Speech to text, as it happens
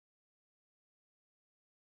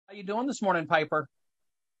How you doing this morning, Piper?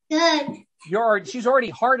 Good. She's already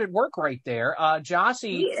hard at work right there. He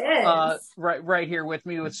Jossie, is. right here with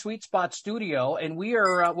me with Sweet Spot Studio, and we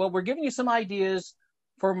are we're giving you some ideas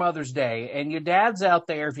for Mother's Day. And your dad's out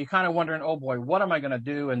there, if you're kind of wondering, oh boy, what am I going to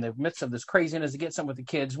do in the midst of this craziness to get something with the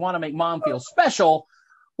kids? Want to make mom feel special?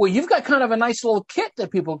 Well, you've got kind of a nice little kit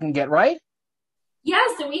that people can get, right? Yeah,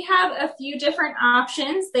 so we have a few different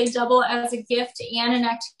options. They double as a gift and an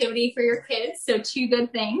activity for your kids, so two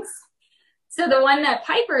good things. So the one that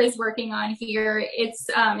Piper is working on here, it's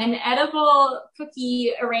an edible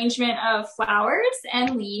cookie arrangement of flowers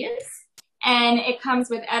and leaves. And it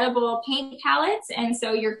comes with edible paint palettes, and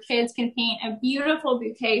so your kids can paint a beautiful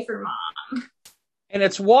bouquet for mom. And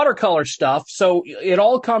it's watercolor stuff, so it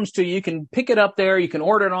all comes to you. You can pick it up there. You can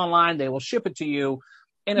order it online. They will ship it to you.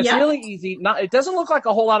 And it's Yep. really easy. Not, it doesn't look like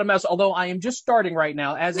a whole lot of mess, although I am just starting right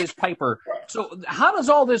now, as is Piper. So how does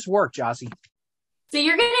all this work, Jossie? So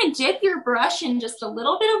you're going to dip your brush in just a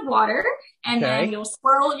little bit of water, and then Okay. you'll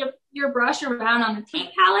swirl your brush around on the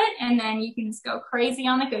paint palette, and then you can just go crazy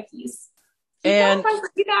on the cookies. And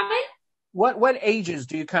You got it? what ages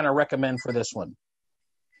do you kind of recommend for this one?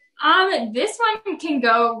 This one can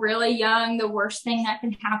go really young. The worst thing that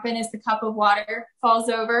can happen is the cup of water falls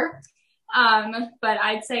over. But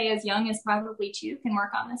I'd say as young as probably 2 can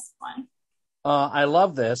work on this one. I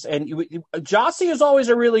love this. And Jossie is always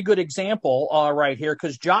a really good example right here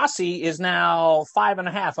because Jossie is now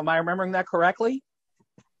 5.5. Am I remembering that correctly?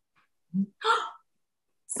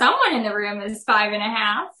 Someone in the room is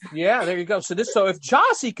 5.5. Yeah, there you go. So if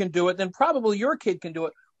Jossie can do it, then probably your kid can do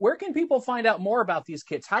it. Where can people find out more about these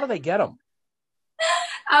kits? How do they get them?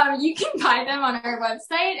 You can buy them on our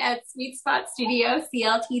website at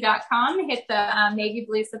sweetspotstudioclt.com. Hit the navy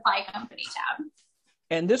blue supply company tab.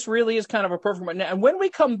 And this really is kind of a perfect one. And when we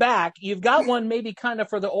come back, you've got one maybe kind of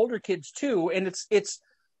for the older kids too. And it's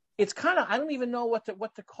kind of, I don't even know what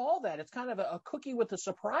to call that. It's kind of a cookie with a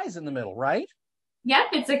surprise in the middle, right? Yep,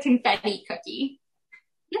 it's a confetti cookie.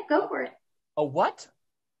 Yeah, go for it. A what?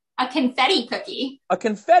 A confetti cookie. A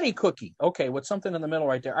confetti cookie. Okay, with something in the middle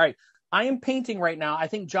right there. All right. I am painting right now. I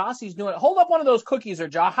think Jossie's doing it. Hold up one of those cookies there,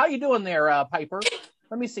 Joss. How you doing there, Piper?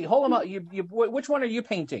 Let me see. Hold them up. Which one are you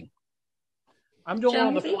painting? I'm doing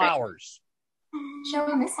one of the flowers. Show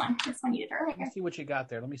them this one. This one you did earlier. Let's see what you got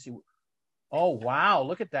there. Let me see. Oh, wow.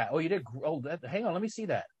 Look at that. Oh, you did. Oh, hang on. Let me see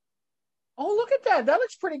that. Oh, look at that. That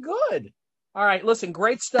looks pretty good. All right. Listen,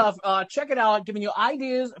 great stuff. Check it out. Giving you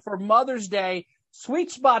ideas for Mother's Day.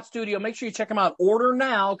 Sweet Spot Studio. Make sure you check them out. Order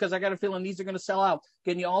now because I got a feeling these are going to sell out.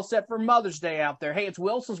 Getting you all set for Mother's Day out there. Hey, it's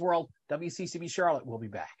Wilson's World. WCCB Charlotte. We'll be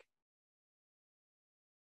back.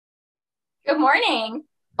 Good morning.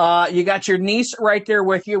 You got your niece right there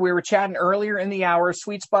with you. We were chatting earlier in the hour.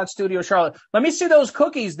 Sweet Spot Studio Charlotte. Let me see those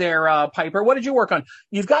cookies there, Piper. What did you work on?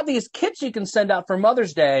 You've got these kits you can send out for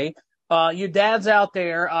Mother's Day. Your dad's out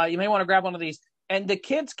there. You may want to grab one of these. And the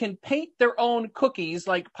kids can paint their own cookies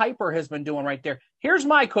like Piper has been doing right there. Here's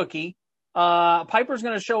my cookie. Piper's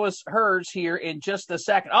going to show us hers here in just a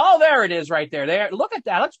second. Oh, there it is right there. There. Look at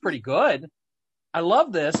that. That's pretty good. I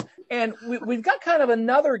love this. And we've got kind of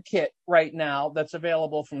another kit right now that's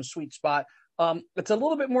available from Sweet Spot. It's a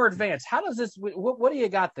little bit more advanced. How does this, what do you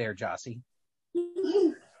got there, Jossie?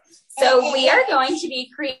 So we are going to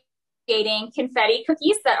be creating confetti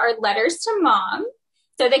cookies that are letters to mom.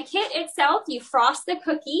 So the kit itself, you frost the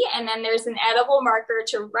cookie and then there's an edible marker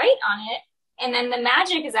to write on it. And then the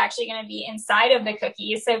magic is actually going to be inside of the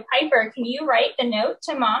cookie. So Piper, can you write the note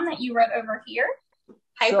to mom that you wrote over here?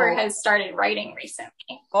 Piper has started writing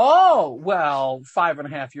recently. Oh, well,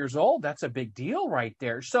 5.5 years old. That's a big deal right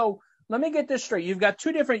there. So let me get this straight. You've got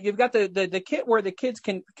you've got the kit where the kids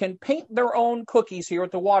can paint their own cookies here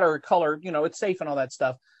with the watercolor, it's safe and all that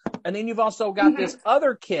stuff. And then you've also got this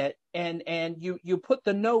other kit and you put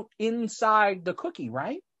the note inside the cookie,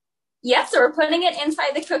 right? Yes, so we're putting it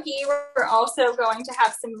inside the cookie. We're also going to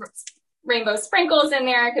have some rainbow sprinkles in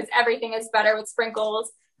there because everything is better with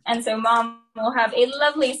sprinkles. And so mom will have a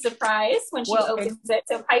lovely surprise when she opens it.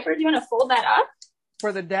 So Piper, do you want to fold that up?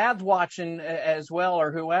 For the dads watching as well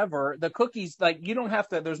or whoever, the cookies, like you don't have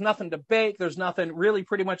to, there's nothing to bake. There's nothing really,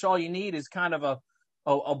 pretty much all you need is kind of a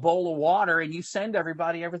bowl of water and you send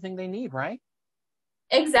everybody everything they need, right?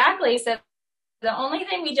 Exactly. So the only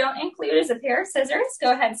thing we don't include is a pair of scissors.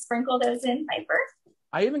 Go ahead, sprinkle those in, Piper.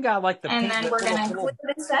 I even got like and then we're going to include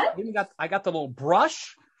this set. I got the little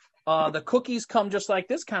brush. The cookies come just like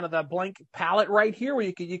this, kind of the blank palette right here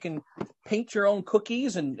where you can paint your own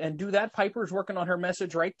cookies and do that. Piper's working on her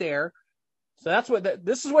message right there. So that's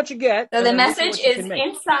this is what you get. So the message is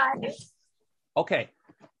inside. Okay.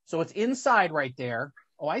 So it's inside right there.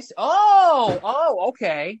 Oh, I see. Oh,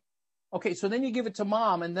 okay. Okay, so then you give it to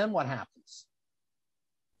mom, and then what happens?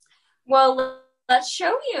 Well, let's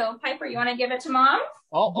show you. Piper, you want to give it to mom?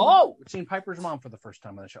 We're seeing Piper's mom for the first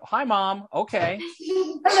time on the show. Hi, Mom. Okay.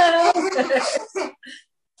 Hello.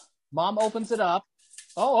 Mom opens it up.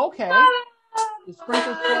 Oh, okay. The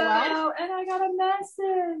sprinkles fall out. And I got a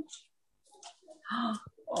message.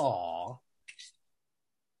 Aw.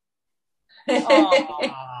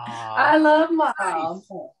 I love mom.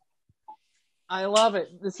 I love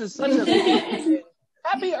it. This is such a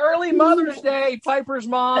happy early Mother's Day, Piper's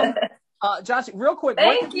mom. Jossie, real quick,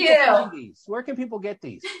 Thank you. Where can people get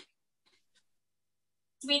these?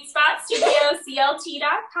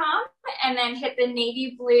 SweetSpotStudioCLT.com, and then hit the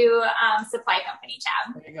navy blue supply company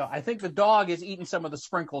tab. There you go. I think the dog is eating some of the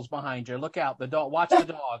sprinkles behind you. Look out. The dog. Watch the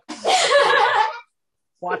dog.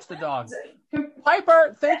 Watch the dog.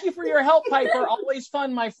 Piper, thank you for your help, Piper. Always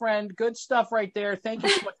fun, my friend. Good stuff right there. Thank you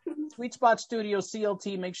so much. Sweet Spot Studio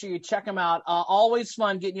CLT. Make sure you check them out. Always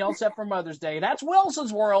fun getting you all set for Mother's Day. That's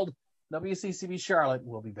Wilson's World. WCCB Charlotte.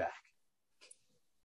 We'll be back.